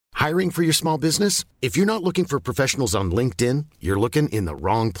Hiring for your small business? If you're not looking for professionals on LinkedIn, you're looking in the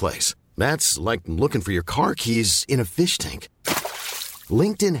wrong place. That's like looking for your car keys in a fish tank.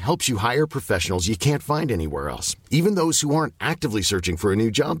 LinkedIn helps you hire professionals you can't find anywhere else, even those who aren't actively searching for a new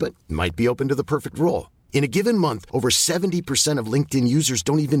job but might be open to the perfect role. In a given month, over 70% of LinkedIn users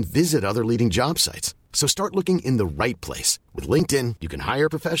don't even visit other leading job sites. So start looking in the right place. With LinkedIn, you can hire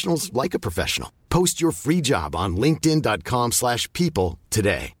professionals like a professional. Post your free job on linkedin.com/people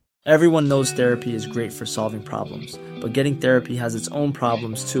today. Everyone knows therapy is great for solving problems, but getting therapy has its own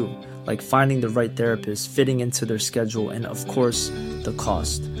problems too, like finding the right therapist, fitting into their schedule, and of course, the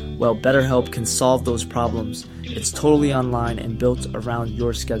cost. Well, BetterHelp can solve those problems. It's totally online and built around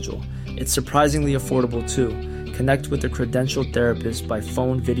your schedule. It's surprisingly affordable too. Connect with a credentialed therapist by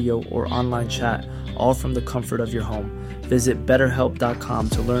phone, video, or online chat, all from the comfort of your home. Visit BetterHelp.com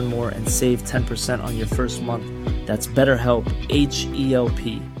to learn more and save 10% on your first month. That's BetterHelp,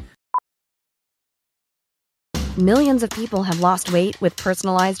 H-E-L-P. Millions of people have lost weight with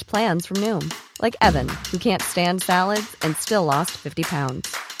personalized plans from Noom. Like Evan, who can't stand salads and still lost 50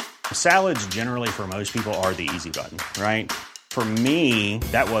 pounds. Salads generally for most people are the easy button, right? For me,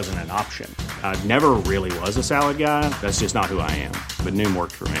 that wasn't an option. I never really was a salad guy. That's just not who I am. But Noom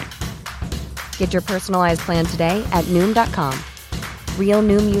worked for me. Get your personalized plan today at Noom.com. Real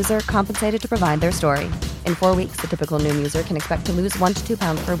Noom user compensated to provide their story. In 4 weeks, the typical Noom user can expect to lose 1 to 2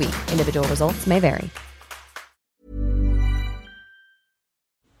 pounds per week. Individual results may vary.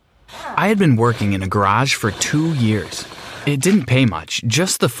 I had been working in a garage for 2 years. It didn't pay much,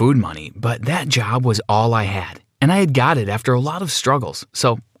 just the food money, but that job was all I had. And I had got it after a lot of struggles,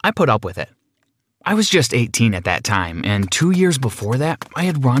 so I put up with it. I was just 18 at that time, and 2 years before that, I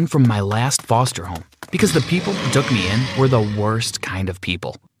had run from my last foster home because the people who took me in were the worst kind of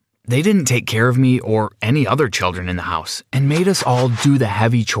people. They didn't take care of me or any other children in the house and made us all do the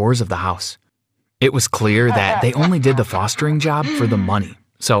heavy chores of the house. It was clear that they only did the fostering job for the money,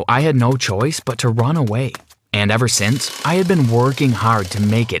 so I had no choice but to run away. And ever since, I had been working hard to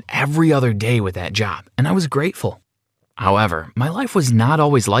make it every other day with that job, and I was grateful. However, my life was not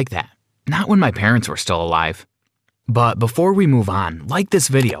always like that, not when my parents were still alive. But before we move on, like this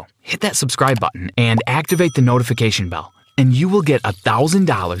video, hit that subscribe button, and activate the notification bell, and you will get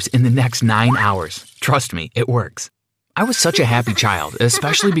 $1,000 in the next 9 hours. Trust me, it works. I was such a happy child,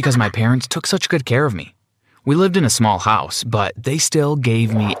 especially because my parents took such good care of me. We lived in a small house, but they still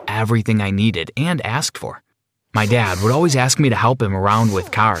gave me everything I needed and asked for. My dad would always ask me to help him around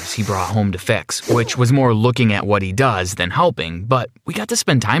with cars he brought home to fix, which was more looking at what he does than helping, but we got to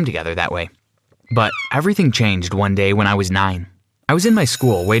spend time together that way. But everything changed one day when I was 9. I was in my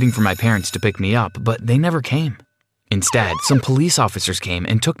school waiting for my parents to pick me up, but they never came. Instead, some police officers came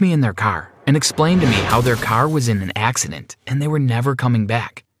and took me in their car and explained to me how their car was in an accident and they were never coming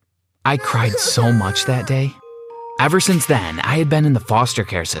back. I cried so much that day. Ever since then, I had been in the foster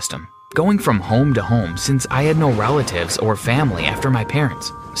care system, going from home to home since I had no relatives or family after my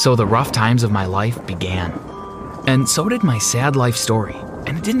parents, so the rough times of my life began. And so did my sad life story,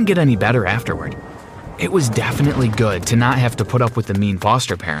 and it didn't get any better afterward. It was definitely good to not have to put up with the mean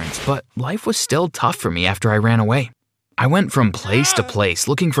foster parents, but life was still tough for me after I ran away. I went from place to place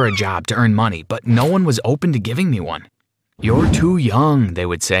looking for a job to earn money, but no one was open to giving me one. "You're too young," they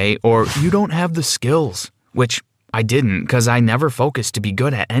would say, or "you don't have the skills," which I didn't because I never focused to be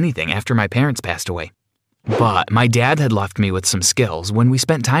good at anything after my parents passed away. But my dad had left me with some skills when we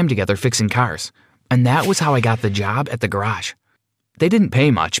spent time together fixing cars, and that was how I got the job at the garage. They didn't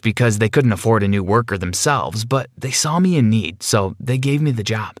pay much because they couldn't afford a new worker themselves, but they saw me in need, so they gave me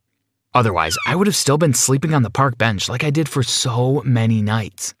the job. Otherwise, I would have still been sleeping on the park bench like I did for so many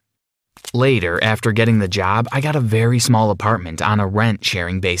nights. Later, after getting the job, I got a very small apartment on a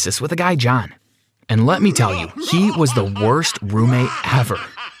rent-sharing basis with a guy, John. And let me tell you, he was the worst roommate ever.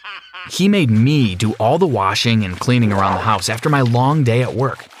 He made me do all the washing and cleaning around the house after my long day at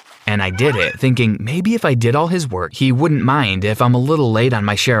work. And I did it thinking maybe if I did all his work, he wouldn't mind if I'm a little late on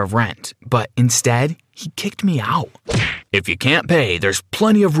my share of rent. But instead, he kicked me out. "If you can't pay, there's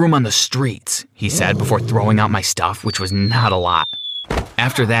plenty of room on the streets," he said before throwing out my stuff, which was not a lot.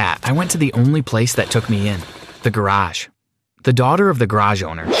 After that, I went to the only place that took me in, the garage. The daughter of the garage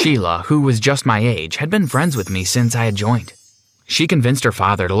owner, Sheila, who was just my age, had been friends with me since I had joined. She convinced her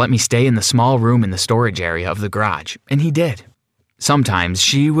father to let me stay in the small room in the storage area of the garage, and he did. Sometimes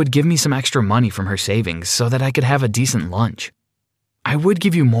she would give me some extra money from her savings so that I could have a decent lunch. "I would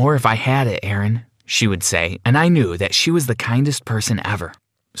give you more if I had it, Aaron," she would say, and I knew that she was the kindest person ever.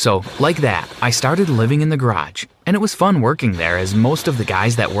 So, like that, I started living in the garage, and it was fun working there as most of the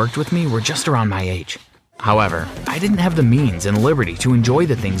guys that worked with me were just around my age. However, I didn't have the means and liberty to enjoy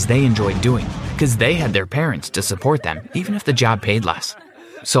the things they enjoyed doing because they had their parents to support them even if the job paid less.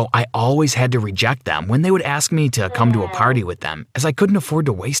 So I always had to reject them when they would ask me to come to a party with them as I couldn't afford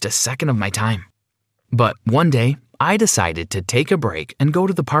to waste a second of my time. But one day, I decided to take a break and go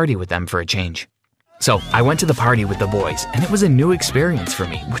to the party with them for a change. So I went to the party with the boys and it was a new experience for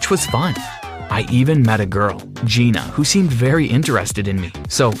me, which was fun. I even met a girl, Gina, who seemed very interested in me,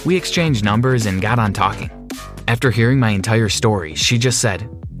 so we exchanged numbers and got on talking. After hearing my entire story, she just said,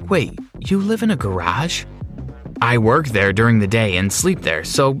 "Wait, you live in a garage?" "I work there during the day and sleep there,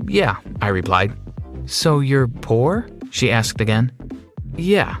 so yeah," I replied. "So you're poor?" she asked again.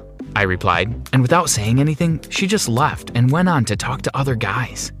 "Yeah," I replied, and without saying anything, she just left and went on to talk to other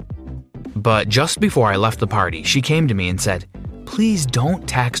guys. But just before I left the party, she came to me and said, "Please don't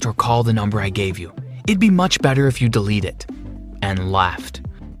text or call the number I gave you. It'd be much better if you delete it," and left.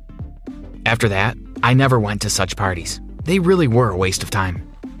 After that, I never went to such parties. They really were a waste of time.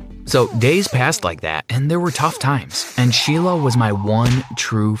 So days passed like that, and there were tough times, and Sheila was my one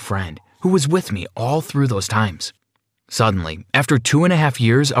true friend who was with me all through those times. Suddenly, after 2.5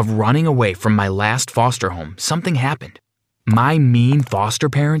 years of running away from my last foster home, something happened. My mean foster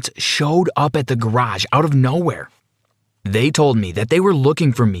parents showed up at the garage out of nowhere. They told me that they were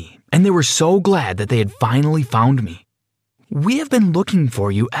looking for me, and they were so glad that they had finally found me. "We have been looking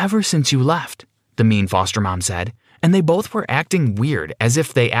for you ever since you left," the mean foster mom said, and they both were acting weird as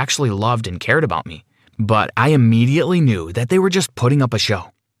if they actually loved and cared about me. But I immediately knew that they were just putting up a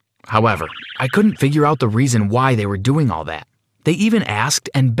show. However, I couldn't figure out the reason why they were doing all that. They even asked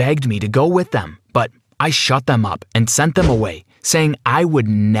and begged me to go with them, but I shut them up and sent them away, saying I would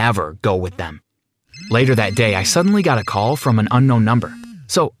never go with them. Later that day, I suddenly got a call from an unknown number.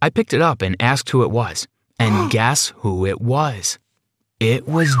 So I picked it up and asked who it was. And guess who it was? It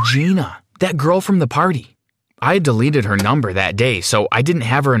was Gina, that girl from the party. I had deleted her number that day, so I didn't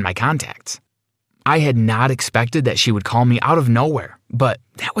have her in my contacts. I had not expected that she would call me out of nowhere, but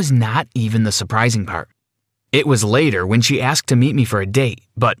that was not even the surprising part. It was later when she asked to meet me for a date,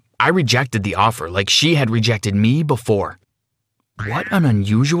 but I rejected the offer like she had rejected me before. What an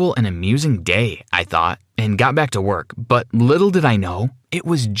unusual and amusing day, I thought, and got back to work, but little did I know, it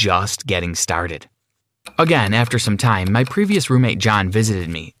was just getting started. Again, after some time, my previous roommate John visited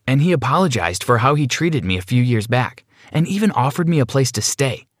me, and he apologized for how he treated me a few years back, and even offered me a place to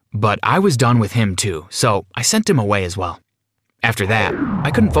stay. But I was done with him too, so I sent him away as well. After that,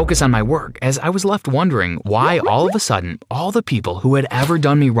 I couldn't focus on my work as I was left wondering why all of a sudden all the people who had ever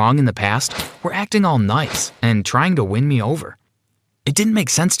done me wrong in the past were acting all nice and trying to win me over. It didn't make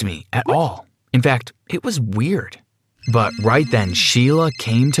sense to me at all. In fact, it was weird. But right then, Sheila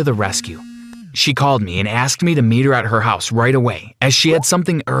came to the rescue. She called me and asked me to meet her at her house right away as she had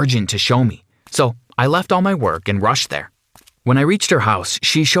something urgent to show me. So I left all my work and rushed there. When I reached her house,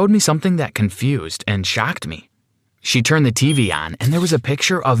 she showed me something that confused and shocked me. She turned the TV on and there was a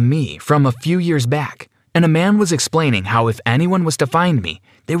picture of me from a few years back, and a man was explaining how if anyone was to find me,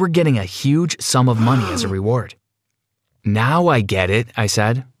 they were getting a huge sum of money as a reward. "Now I get it," I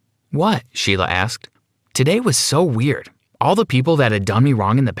said. "What?" Sheila asked. Today was so weird. All the people that had done me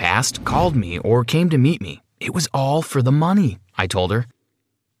wrong in the past called me or came to meet me. It was all for the money, I told her.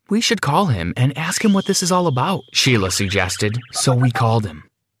 "We should call him and ask him what this is all about," Sheila suggested, so we called him.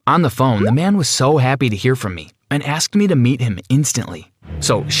 On the phone, the man was so happy to hear from me and asked me to meet him instantly.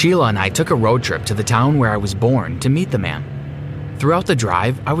 So Sheila and I took a road trip to the town where I was born to meet the man. Throughout the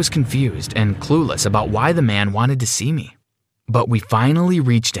drive, I was confused and clueless about why the man wanted to see me. But we finally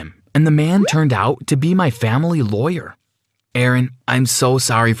reached him, and the man turned out to be my family lawyer. "Aaron, I'm so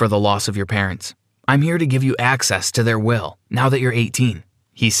sorry for the loss of your parents. I'm here to give you access to their will now that you're 18,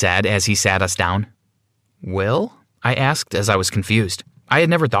 he said as he sat us down. "Will?" I asked as I was confused. I had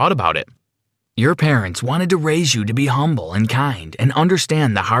never thought about it. "Your parents wanted to raise you to be humble and kind and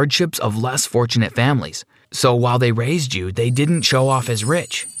understand the hardships of less fortunate families. So while they raised you, they didn't show off as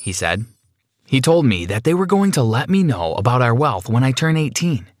rich," he said. He told me that they were going to let me know about our wealth when I turn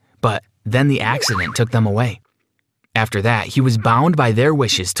 18, but then the accident took them away. After that, he was bound by their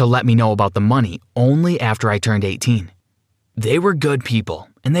wishes to let me know about the money only after I turned 18. "They were good people,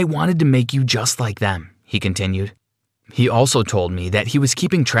 and they wanted to make you just like them," he continued. He also told me that he was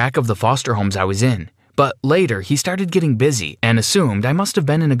keeping track of the foster homes I was in, but later he started getting busy and assumed I must have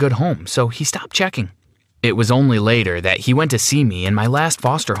been in a good home, so he stopped checking. It was only later that he went to see me in my last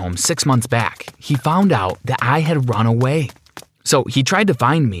foster home 6 months back. He found out that I had run away. So he tried to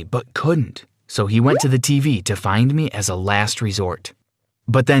find me, but couldn't. So he went to the TV to find me as a last resort.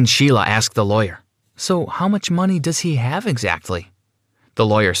 But then Sheila asked the lawyer, "So how much money does he have exactly?" The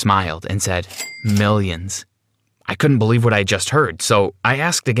lawyer smiled and said, "Millions." I couldn't believe what I just heard, so I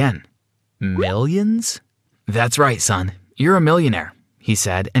asked again, "Millions?" "That's right, son. You're a millionaire," he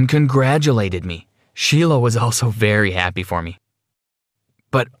said, and congratulated me. Sheila was also very happy for me.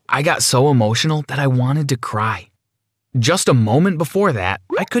 But I got so emotional that I wanted to cry. Just a moment before that,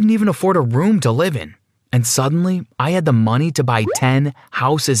 I couldn't even afford a room to live in. And suddenly, I had the money to buy 10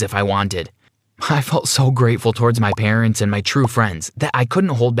 houses if I wanted. I felt so grateful towards my parents and my true friends that I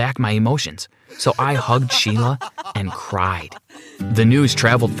couldn't hold back my emotions. So I hugged Sheila and cried. The news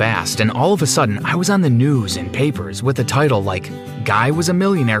traveled fast, and all of a sudden, I was on the news and papers with a title like, "Guy was a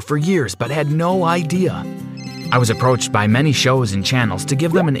millionaire for years but had no idea." I was approached by many shows and channels to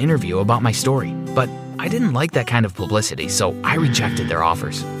give them an interview about my story, but I didn't like that kind of publicity, so I rejected their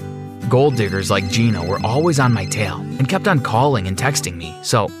offers. Gold diggers like Gina were always on my tail and kept on calling and texting me,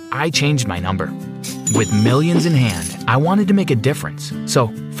 so I changed my number. With millions in hand, I wanted to make a difference.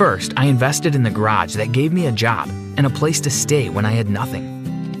 So first, I invested in the garage that gave me a job and a place to stay when I had nothing.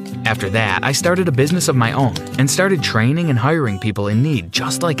 After that, I started a business of my own and started training and hiring people in need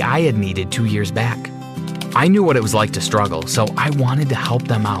just like I had needed 2 years back. I knew what it was like to struggle, so I wanted to help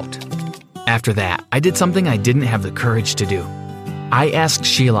them out. After that, I did something I didn't have the courage to do. I asked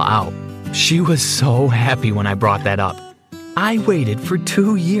Sheila out. She was so happy when I brought that up. "I waited for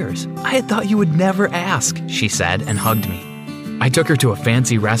 2 years. I had thought you would never ask," she said and hugged me. I took her to a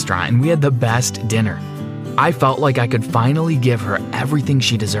fancy restaurant and we had the best dinner. I felt like I could finally give her everything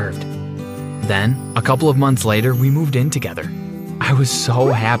she deserved. Then, a couple of months later, we moved in together. I was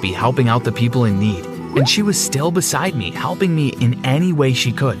so happy helping out the people in need, and she was still beside me, helping me in any way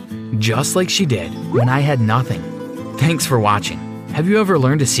she could, just like she did when I had nothing. Thanks for watching. Have you ever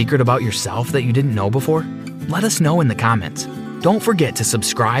learned a secret about yourself that you didn't know before? Let us know in the comments. Don't forget to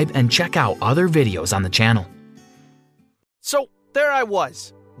subscribe and check out other videos on the channel. So, there I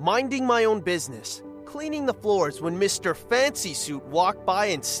was, minding my own business, cleaning the floors when Mr. Fancy Suit walked by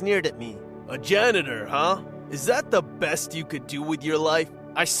and sneered at me. "A janitor, huh? Is that the best you could do with your life?"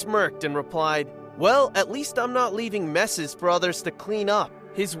 I smirked and replied, "Well, at least I'm not leaving messes for others to clean up."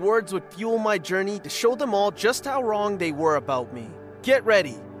 His words would fuel my journey to show them all just how wrong they were about me. Get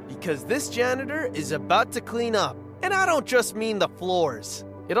ready, because this janitor is about to clean up. And I don't just mean the floors.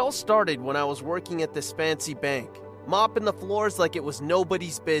 It all started when I was working at this fancy bank, mopping the floors like it was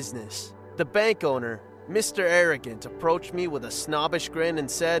nobody's business. The bank owner, Mr. Arrogant, approached me with a snobbish grin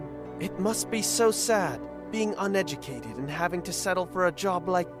and said, "It must be so sad, being uneducated and having to settle for a job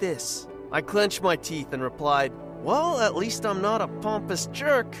like this." I clenched my teeth and replied, "Well, at least I'm not a pompous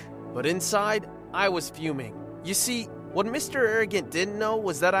jerk." But inside, I was fuming. You see, what Mr. Arrogant didn't know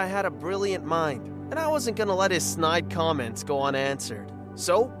was that I had a brilliant mind, and I wasn't gonna let his snide comments go unanswered.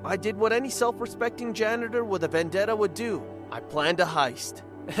 So, I did what any self-respecting janitor with a vendetta would do. I planned a heist.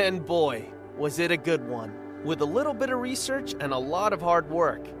 And boy, was it a good one. With a little bit of research and a lot of hard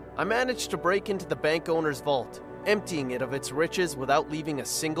work, I managed to break into the bank owner's vault, emptying it of its riches without leaving a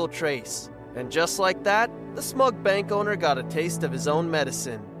single trace. And just like that, the smug bank owner got a taste of his own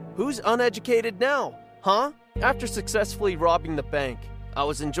medicine. Who's uneducated now, huh? After successfully robbing the bank, I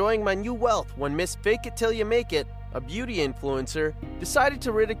was enjoying my new wealth when Miss Fake It Till You Make It, a beauty influencer, decided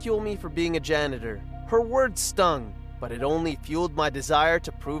to ridicule me for being a janitor. Her words stung, but it only fueled my desire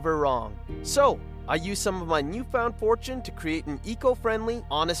to prove her wrong. So, I used some of my newfound fortune to create an eco-friendly,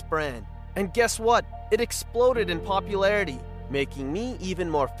 honest brand. And guess what? It exploded in popularity, making me even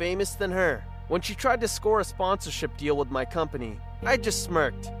more famous than her. When she tried to score a sponsorship deal with my company, I just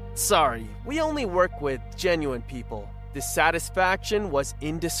smirked. "Sorry, we only work with genuine people." The satisfaction was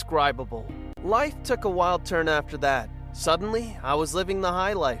indescribable. Life took a wild turn after that. Suddenly, I was living the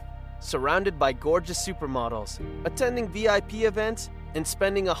high life, surrounded by gorgeous supermodels, attending VIP events, and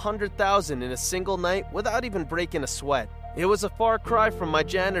spending $100,000 in a single night without even breaking a sweat. It was a far cry from my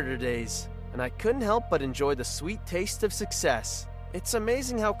janitor days, and I couldn't help but enjoy the sweet taste of success. It's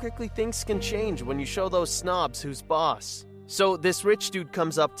amazing how quickly things can change when you show those snobs who's boss. So this rich dude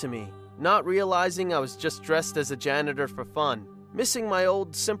comes up to me, not realizing I was just dressed as a janitor for fun, missing my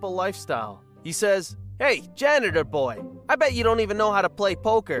old simple lifestyle. He says, "Hey, janitor boy, I bet you don't even know how to play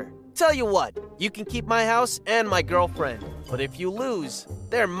poker. Tell you what, you can keep my house and my girlfriend, but if you lose,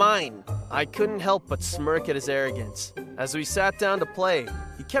 they're mine." I couldn't help but smirk at his arrogance. As we sat down to play,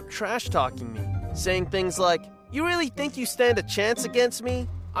 he kept trash-talking me, saying things like, "You really think you stand a chance against me?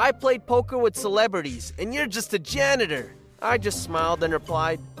 I played poker with celebrities, and you're just a janitor." I just smiled and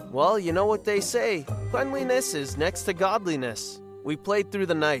replied, "Well, you know what they say, cleanliness is next to godliness." We played through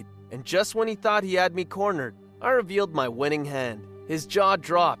the night, and just when he thought he had me cornered, I revealed my winning hand. His jaw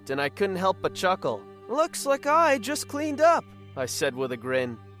dropped, and I couldn't help but chuckle. "Looks like I just cleaned up." I said with a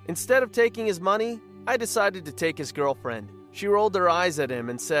grin. Instead of taking his money, I decided to take his girlfriend. She rolled her eyes at him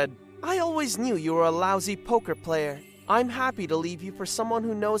and said, I always knew you were a lousy poker player. I'm happy to leave you for someone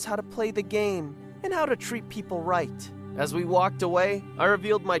who knows how to play the game and how to treat people right. As we walked away, I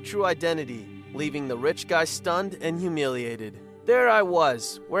revealed my true identity, leaving the rich guy stunned and humiliated. There I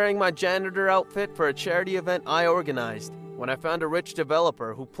was, wearing my janitor outfit for a charity event I organized, when I found a rich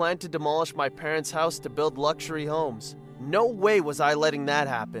developer who planned to demolish my parents' house to build luxury homes. No way was I letting that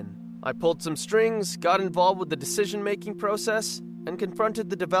happen. I pulled some strings, got involved with the decision-making process, and confronted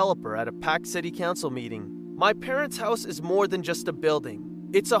the developer at a packed city council meeting. My parents' house is more than just a building.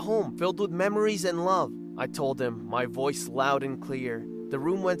 It's a home filled with memories and love, I told him, my voice loud and clear. The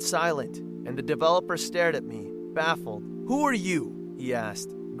room went silent, and the developer stared at me, baffled. Who are you? He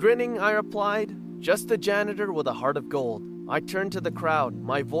asked. Grinning, I replied, just a janitor with a heart of gold. I turned to the crowd,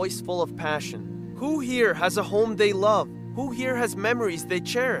 my voice full of passion. Who here has a home they love? Who here has memories they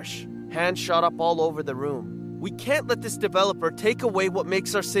cherish? Hands shot up all over the room. We can't let this developer take away what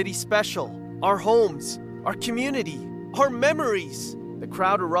makes our city special. Our homes, our community, our memories. The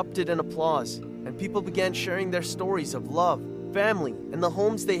crowd erupted in applause, and people began sharing their stories of love, family, and the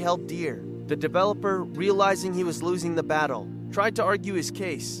homes they held dear. The developer, realizing he was losing the battle, tried to argue his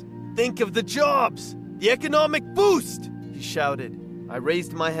case. Think of the jobs! The economic boost! He shouted. I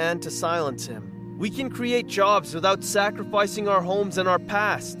raised my hand to silence him. We can create jobs without sacrificing our homes and our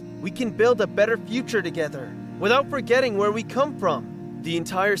past. We can build a better future together, without forgetting where we come from. The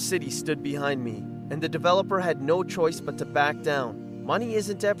entire city stood behind me, and the developer had no choice but to back down. Money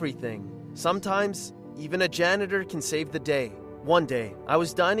isn't everything. Sometimes, even a janitor can save the day. One day, I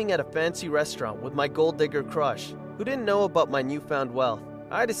was dining at a fancy restaurant with my gold digger crush, who didn't know about my newfound wealth.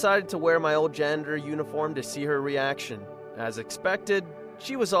 I decided to wear my old janitor uniform to see her reaction. As expected,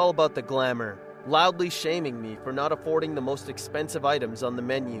 she was all about the glamour, loudly shaming me for not affording the most expensive items on the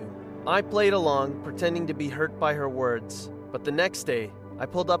menu. I played along, pretending to be hurt by her words. But the next day, I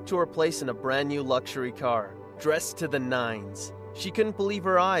pulled up to her place in a brand new luxury car, dressed to the nines. She couldn't believe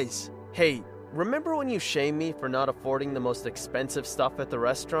her eyes. Hey, remember when you shamed me for not affording the most expensive stuff at the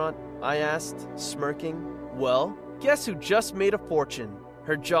restaurant? I asked, smirking. Well, guess who just made a fortune?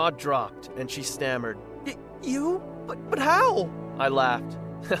 Her jaw dropped, and she stammered. You? But how? I laughed.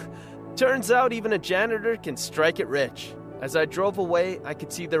 Turns out even a janitor can strike it rich. As I drove away, I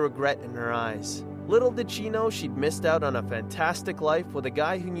could see the regret in her eyes. Little did she know she'd missed out on a fantastic life with a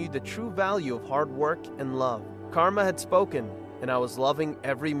guy who knew the true value of hard work and love. Karma had spoken, and I was loving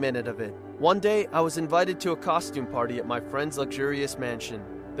every minute of it. One day, I was invited to a costume party at my friend's luxurious mansion.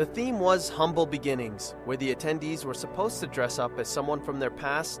 The theme was Humble Beginnings, where the attendees were supposed to dress up as someone from their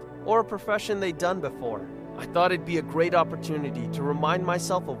past or a profession they'd done before. I thought it'd be a great opportunity to remind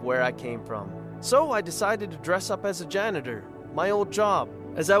myself of where I came from. So I decided to dress up as a janitor, my old job.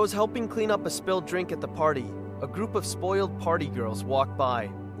 As I was helping clean up a spilled drink at the party, a group of spoiled party girls walked by,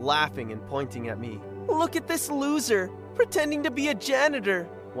 laughing and pointing at me. Look at this loser, pretending to be a janitor,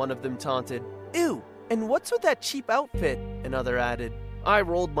 one of them taunted. Ew, and what's with that cheap outfit? Another added. I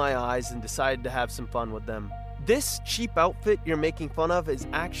rolled my eyes and decided to have some fun with them. This cheap outfit you're making fun of is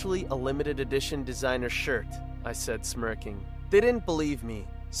actually a limited edition designer shirt, I said, smirking. They didn't believe me,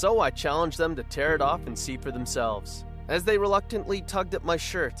 so I challenged them to tear it off and see for themselves. As they reluctantly tugged at my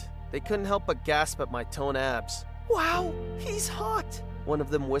shirt, they couldn't help but gasp at my toned abs. Wow, he's hot, one of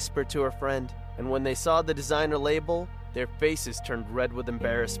them whispered to her friend, and when they saw the designer label, their faces turned red with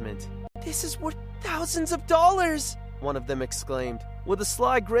embarrassment. This is worth thousands of dollars, one of them exclaimed. With a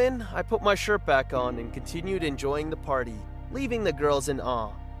sly grin, I put my shirt back on and continued enjoying the party, leaving the girls in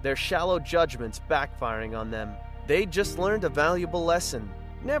awe, their shallow judgments backfiring on them. They'd just learned a valuable lesson.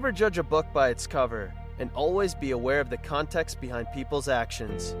 Never judge a book by its cover, and always be aware of the context behind people's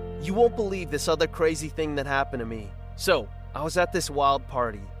actions. You won't believe this other crazy thing that happened to me. So, I was at this wild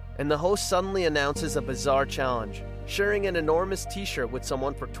party, and the host suddenly announces a bizarre challenge, sharing an enormous t-shirt with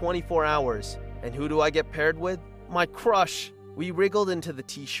someone for 24 hours. And who do I get paired with? My crush. We wriggled into the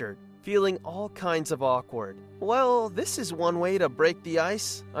t-shirt, feeling all kinds of awkward. Well, this is one way to break the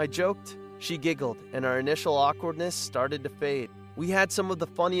ice, I joked. She giggled, and our initial awkwardness started to fade. We had some of the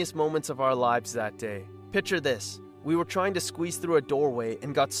funniest moments of our lives that day. Picture this. We were trying to squeeze through a doorway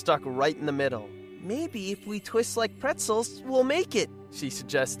and got stuck right in the middle. Maybe if we twist like pretzels, we'll make it, she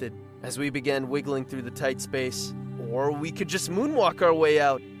suggested, as we began wiggling through the tight space. Or we could just moonwalk our way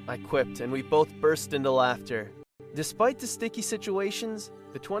out, I quipped, and we both burst into laughter. Despite the sticky situations,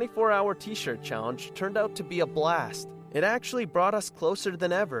 the 24-hour t-shirt challenge turned out to be a blast. It actually brought us closer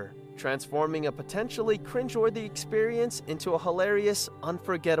than ever, transforming a potentially cringeworthy experience into a hilarious,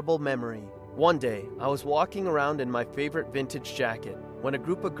 unforgettable memory. One day, I was walking around in my favorite vintage jacket when a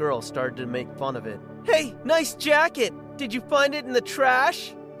group of girls started to make fun of it. "Hey, nice jacket! Did you find it in the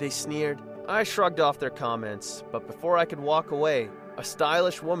trash?" they sneered. I shrugged off their comments, but before I could walk away, a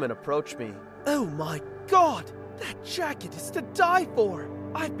stylish woman approached me. "Oh my God! That jacket is to die for!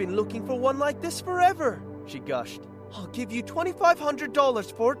 I've been looking for one like this forever," she gushed. "I'll give you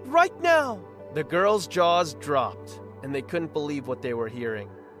 $2,500 for it right now." The girls' jaws dropped, and they couldn't believe what they were hearing.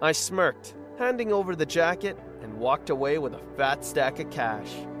 I smirked, handing over the jacket, and walked away with a fat stack of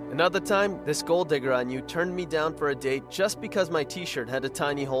cash. Another time, this gold digger I knew turned me down for a date just because my t-shirt had a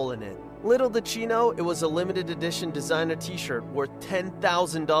tiny hole in it. Little did she know it was a limited edition designer t-shirt worth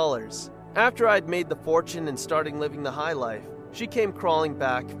 $10,000. After I'd made the fortune and started living the high life, she came crawling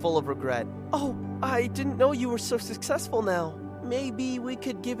back, full of regret. "Oh, I didn't know you were so successful now. Maybe we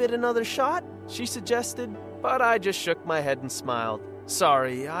could give it another shot?" she suggested. But I just shook my head and smiled.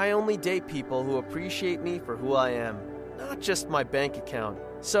 "Sorry, I only date people who appreciate me for who I am, not just my bank account.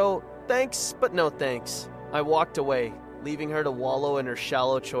 So, thanks, but no thanks." I walked away, leaving her to wallow in her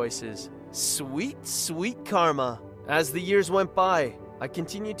shallow choices. Sweet, sweet karma. As the years went by, I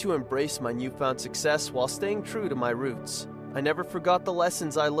continued to embrace my newfound success while staying true to my roots. I never forgot the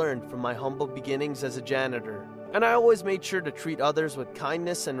lessons I learned from my humble beginnings as a janitor, and I always made sure to treat others with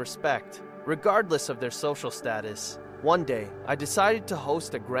kindness and respect, regardless of their social status. One day, I decided to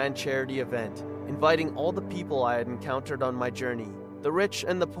host a grand charity event, inviting all the people I had encountered on my journey, the rich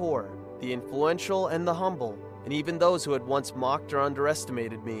and the poor, the influential and the humble, and even those who had once mocked or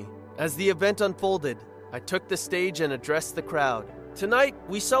underestimated me. As the event unfolded, I took the stage and addressed the crowd. "Tonight,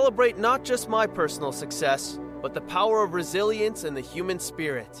 we celebrate not just my personal success, but the power of resilience and the human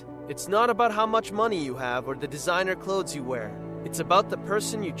spirit. It's not about how much money you have or the designer clothes you wear. It's about the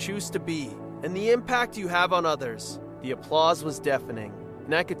person you choose to be and the impact you have on others." The applause was deafening,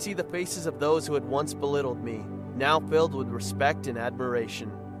 and I could see the faces of those who had once belittled me, now filled with respect and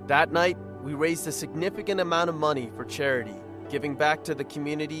admiration. That night, we raised a significant amount of money for charity, giving back to the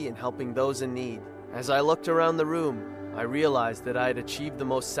community and helping those in need. As I looked around the room, I realized that I had achieved the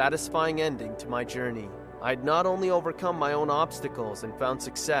most satisfying ending to my journey. I had not only overcome my own obstacles and found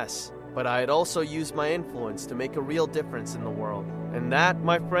success, but I had also used my influence to make a real difference in the world. And that,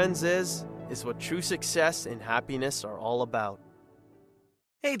 my friends, is what true success and happiness are all about.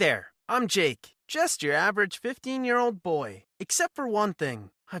 Hey there, I'm Jake, just your average 15-year-old boy. Except for one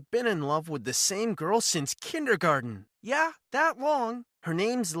thing, I've been in love with the same girl since kindergarten. Yeah, that long. Her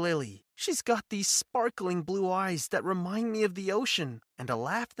name's Lily. She's got these sparkling blue eyes that remind me of the ocean, and a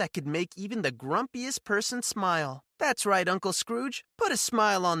laugh that could make even the grumpiest person smile. That's right, Uncle Scrooge, put a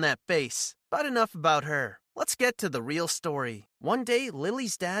smile on that face. But enough about her. Let's get to the real story. One day,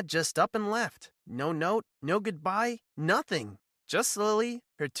 Lily's dad just up and left. No note, no goodbye, nothing. Just Lily,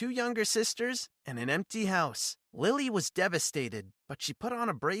 her 2 younger sisters, and an empty house. Lily was devastated, but she put on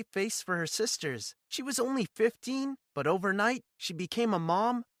a brave face for her sisters. She was only 15, but overnight, she became a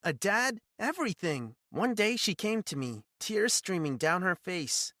mom, a dad, everything. One day, she came to me, tears streaming down her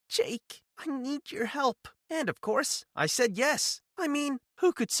face. "Jake, I need your help." And of course, I said yes. I mean,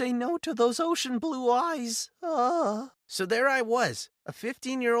 who could say no to those ocean blue eyes? So there I was, a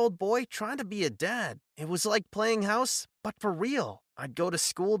 15-year-old boy trying to be a dad. It was like playing house, but for real. I'd go to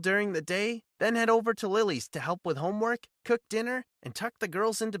school during the day, then head over to Lily's to help with homework, cook dinner, and tuck the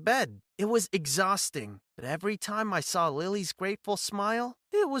girls into bed. It was exhausting, but every time I saw Lily's grateful smile,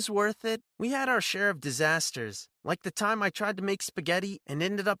 it was worth it. We had our share of disasters, like the time I tried to make spaghetti and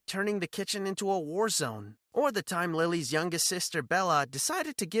ended up turning the kitchen into a war zone. Or the time Lily's youngest sister, Bella,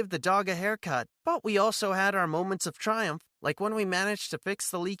 decided to give the dog a haircut. But we also had our moments of triumph, like when we managed to fix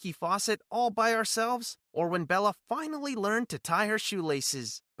the leaky faucet all by ourselves, or when Bella finally learned to tie her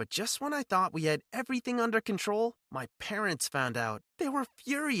shoelaces. But just when I thought we had everything under control, my parents found out. They were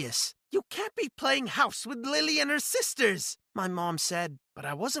furious. "You can't be playing house with Lily and her sisters," my mom said. But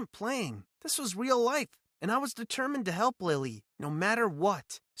I wasn't playing. This was real life, and I was determined to help Lily, no matter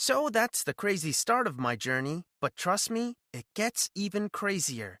what. So that's the crazy start of my journey. But trust me, it gets even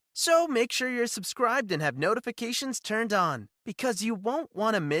crazier. So make sure you're subscribed and have notifications turned on, because you won't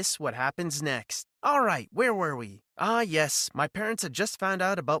want to miss what happens next. All right, where were we? Yes, my parents had just found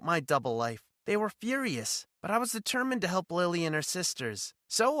out about my double life. They were furious, but I was determined to help Lily and her sisters.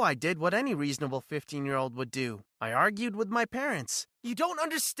 So I did what any reasonable 15-year-old would do. I argued with my parents. "You don't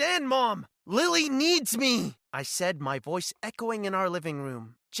understand, Mom! Lily needs me!" I said, my voice echoing in our living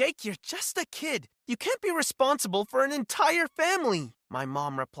room. "Jake, you're just a kid. You can't be responsible for an entire family," my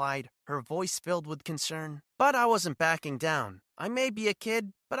mom replied, her voice filled with concern. But I wasn't backing down. "I may be a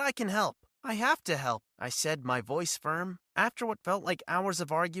kid, but I can help. I have to help," I said, my voice firm. After what felt like hours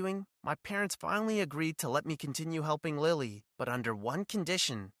of arguing, my parents finally agreed to let me continue helping Lily, but under one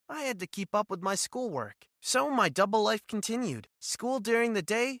condition. I had to keep up with my schoolwork. So my double life continued. School during the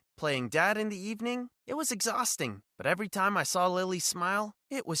day, playing dad in the evening. It was exhausting, but every time I saw Lily smile,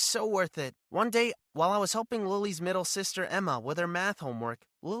 it was so worth it. One day, while I was helping Lily's middle sister Emma with her math homework,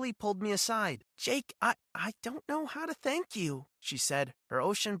 Lily pulled me aside. "Jake, I don't know how to thank you," she said, her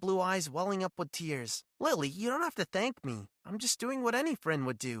ocean blue eyes welling up with tears. "Lily, you don't have to thank me. I'm just doing what any friend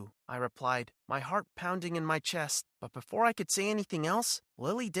would do," I replied, my heart pounding in my chest. But before I could say anything else,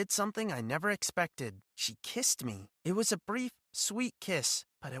 Lily did something I never expected. She kissed me. It was a brief, sweet kiss,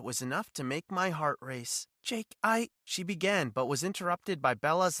 but it was enough to make my heart race. "Jake, she began, but was interrupted by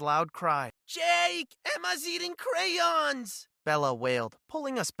Bella's loud cry. "Jake, Emma's eating crayons!" Bella wailed,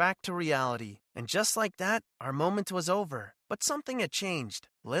 pulling us back to reality. And just like that, our moment was over. But something had changed.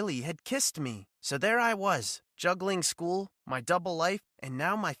 Lily had kissed me. So there I was, juggling school, my double life, and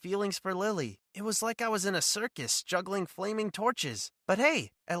now my feelings for Lily. It was like I was in a circus, juggling flaming torches. But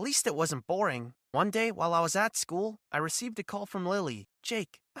hey, at least it wasn't boring. One day, while I was at school, I received a call from Lily.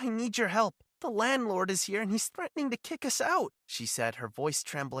 "Jake, I need your help. The landlord is here and he's threatening to kick us out," she said, her voice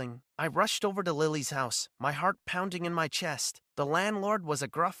trembling. I rushed over to Lily's house, my heart pounding in my chest. The landlord was a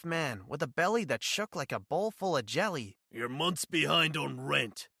gruff man with a belly that shook like a bowl full of jelly. "You're months behind on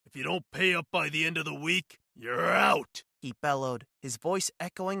rent. If you don't pay up by the end of the week, you're out," he bellowed, his voice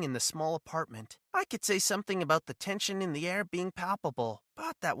echoing in the small apartment. I could say something about the tension in the air being palpable,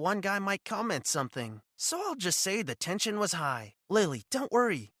 but that one guy might comment something. So I'll just say the tension was high. "Lily, don't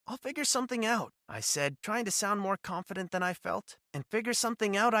worry. I'll figure something out," I said, trying to sound more confident than I felt. And figure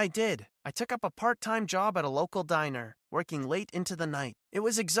something out I did. I took up a part-time job at a local diner, working late into the night. It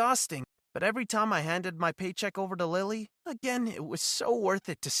was exhausting, but every time I handed my paycheck over to Lily, again, it was so worth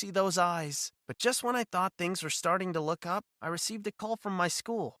it to see those eyes. But just when I thought things were starting to look up, I received a call from my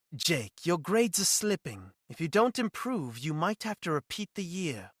school. "Jake, your grades are slipping. If you don't improve, you might have to repeat the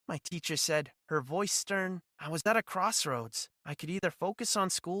year," my teacher said, her voice stern. I was at a crossroads. I could either focus on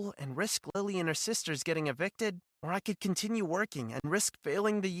school and risk Lily and her sisters getting evicted, or I could continue working and risk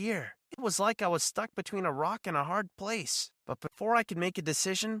failing the year. It was like I was stuck between a rock and a hard place. But before I could make a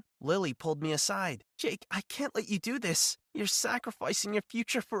decision, Lily pulled me aside. "Jake, I can't let you do this. You're sacrificing your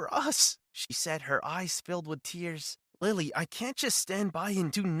future for us," she said, her eyes filled with tears. "Lily, I can't just stand by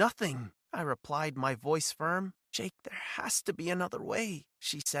and do nothing," I replied, my voice firm. "Jake, there has to be another way,"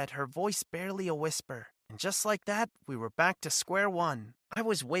 she said, her voice barely a whisper. And just like that, we were back to square one. I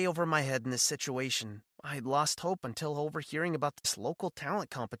was way over my head in this situation. I had lost hope until overhearing about this local talent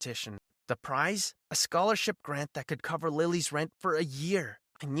competition. The prize? A scholarship grant that could cover Lily's rent for a year.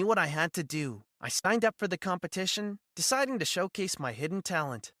 I knew what I had to do. I signed up for the competition, deciding to showcase my hidden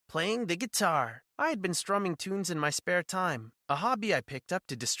talent, playing the guitar. I had been strumming tunes in my spare time, a hobby I picked up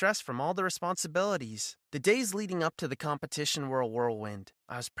to distress from all the responsibilities. The days leading up to the competition were a whirlwind.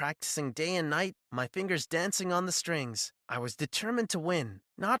 I was practicing day and night, my fingers dancing on the strings. I was determined to win,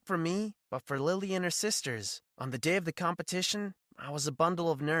 not for me, but for Lily and her sisters. On the day of the competition, I was a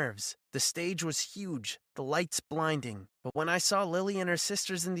bundle of nerves. The stage was huge, the lights blinding. But when I saw Lily and her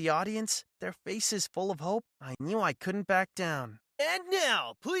sisters in the audience, their faces full of hope, I knew I couldn't back down. "And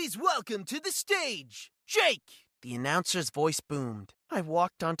now, please welcome to the stage, Jake!" The announcer's voice boomed. I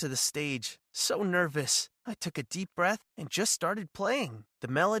walked onto the stage, so nervous. I took a deep breath and just started playing. The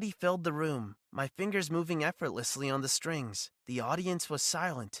melody filled the room, my fingers moving effortlessly on the strings. The audience was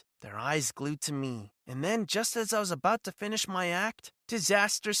silent, their eyes glued to me. And then, just as I was about to finish my act,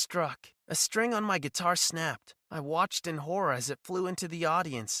 disaster struck. A string on my guitar snapped. I watched in horror as it flew into the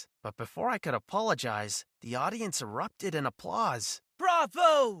audience. But before I could apologize, the audience erupted in applause.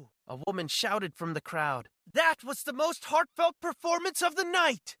 "Bravo!" a woman shouted from the crowd. "That was the most heartfelt performance of the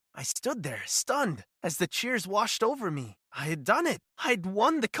night!" I stood there, stunned, as the cheers washed over me. I had done it. I had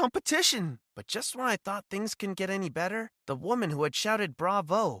won the competition. But just when I thought things couldn't get any better, the woman who had shouted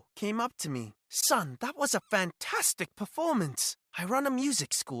bravo came up to me. "Son, that was a fantastic performance. I run a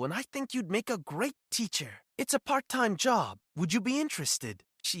music school and I think you'd make a great teacher. It's a part-time job. Would you be interested?"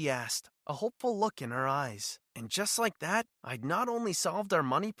 she asked, a hopeful look in her eyes. And just like that, I'd not only solved our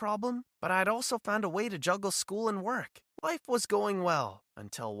money problem, but I'd also found a way to juggle school and work. Life was going well,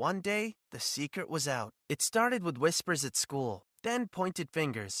 until one day, the secret was out. It started with whispers at school, then pointed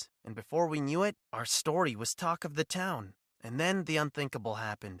fingers, and before we knew it, our story was talk of the town. And then the unthinkable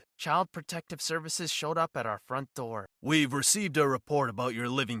happened. Child Protective Services showed up at our front door. "We've received a report about your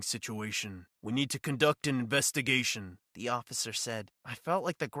living situation. We need to conduct an investigation," the officer said. I felt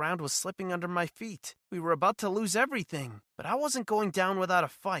like the ground was slipping under my feet. We were about to lose everything, but I wasn't going down without a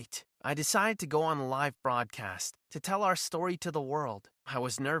fight. I decided to go on a live broadcast to tell our story to the world. I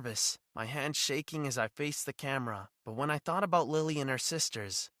was nervous, my hands shaking as I faced the camera. But when I thought about Lily and her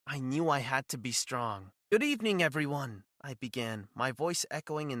sisters, I knew I had to be strong. Good evening, everyone, I began, my voice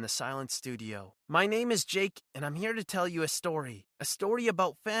echoing in the silent studio. My name is Jake, and I'm here to tell you a story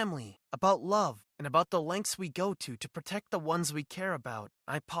about family, about love, and about the lengths we go to protect the ones we care about.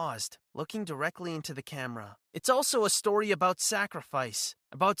 I paused, looking directly into the camera. It's also a story about sacrifice,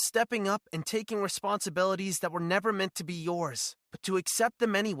 about stepping up and taking responsibilities that were never meant to be yours, but to accept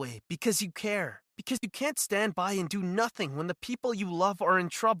them anyway because you care. Because you can't stand by and do nothing when the people you love are in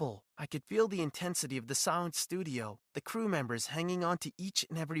trouble. I could feel the intensity of the silent studio, the crew members hanging on to each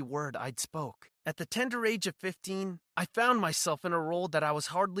and every word I'd spoke. At the tender age of 15, I found myself in a role that I was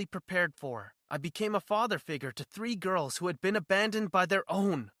hardly prepared for. I became a father figure to 3 girls who had been abandoned by their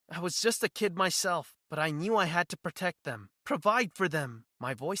own. I was just a kid myself, but I knew I had to protect them, provide for them.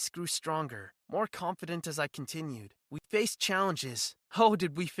 My voice grew stronger, more confident as I continued. We faced challenges. Oh,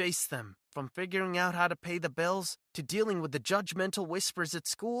 did we face them? From figuring out how to pay the bills, to dealing with the judgmental whispers at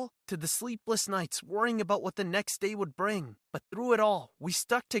school, to the sleepless nights worrying about what the next day would bring. But through it all, we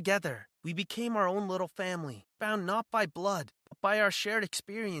stuck together. We became our own little family, bound not by blood, but by our shared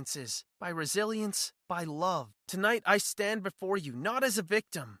experiences, by resilience, by love. Tonight I stand before you not as a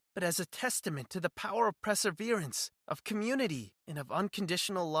victim, but as a testament to the power of perseverance, of community, and of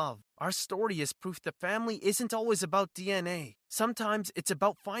unconditional love. Our story is proof that family isn't always about DNA. Sometimes it's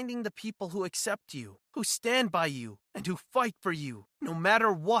about finding the people who accept you, who stand by you, and who fight for you, no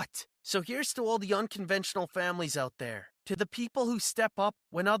matter what. So here's to all the unconventional families out there, to the people who step up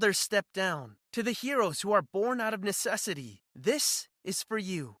when others step down, to the heroes who are born out of necessity. This is for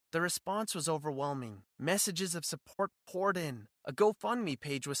you. The response was overwhelming. Messages of support poured in. A GoFundMe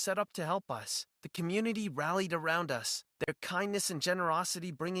page was set up to help us. The community rallied around us, their kindness and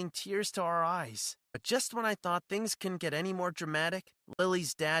generosity bringing tears to our eyes. But just when I thought things couldn't get any more dramatic,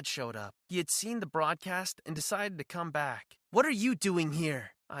 Lily's dad showed up. He had seen the broadcast and decided to come back. "What are you doing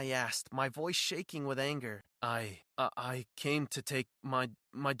here?" I asked, my voice shaking with anger. I came to take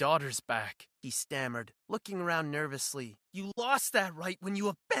my daughters back," he stammered, looking around nervously. "You lost that right when you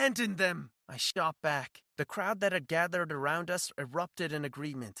abandoned them," I shot back. The crowd that had gathered around us erupted in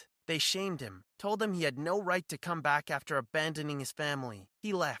agreement. They shamed him, told him he had no right to come back after abandoning his family.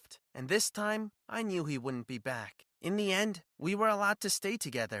 He left, and this time, I knew he wouldn't be back. In the end, we were allowed to stay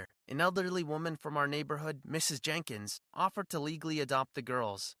together. An elderly woman from our neighborhood, Mrs. Jenkins, offered to legally adopt the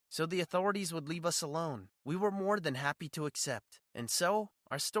girls, so the authorities would leave us alone. We were more than happy to accept. And so,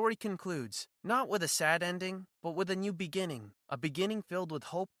 our story concludes, not with a sad ending, but with a new beginning. A beginning filled with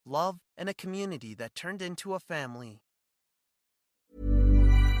hope, love, and a community that turned into a family.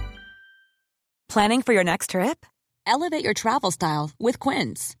 Planning for your next trip? Elevate your travel style with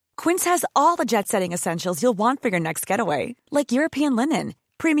Quince. Quince has all the jet-setting essentials you'll want for your next getaway, like European linen,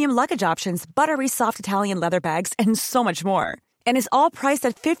 premium luggage options, buttery soft Italian leather bags, and so much more. And is all priced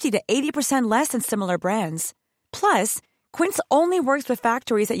at 50 to 80% less than similar brands. Plus, Quince only works with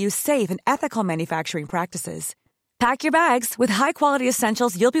factories that use safe and ethical manufacturing practices. Pack your bags with high-quality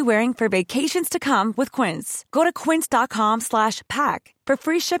essentials you'll be wearing for vacations to come with Quince. Go to quince.com/pack for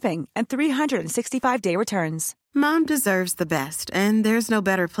free shipping and 365-day returns. Mom deserves the best, and there's no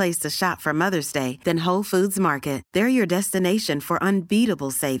better place to shop for Mother's Day than Whole Foods Market. They're your destination for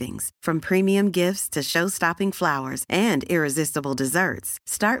unbeatable savings, from premium gifts to show-stopping flowers and irresistible desserts.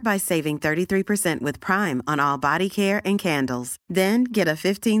 Start by saving 33% with Prime on all body care and candles. Then get a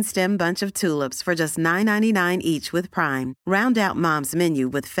 15-stem bunch of tulips for just $9.99 each with Prime. Round out Mom's menu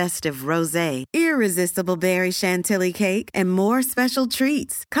with festive rosé, irresistible berry chantilly cake, and more special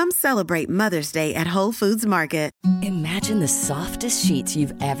treats. Come celebrate Mother's Day at Whole Foods Market. Imagine the softest sheets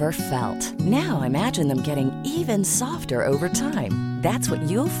you've ever felt. Now imagine them getting even softer over time. That's what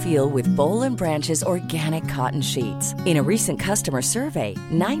you'll feel with Boll & Branch's organic cotton sheets. In a recent customer survey,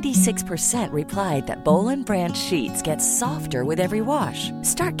 96% replied that Boll & Branch sheets get softer with every wash.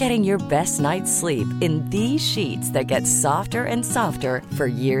 Start getting your best night's sleep in these sheets that get softer and softer for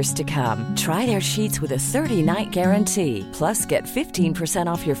years to come. Try their sheets with a 30-night guarantee. Plus, get 15%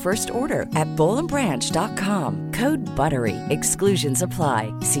 off your first order at bollandbranch.com. Code BUTTERY. Exclusions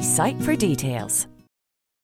apply. See site for details.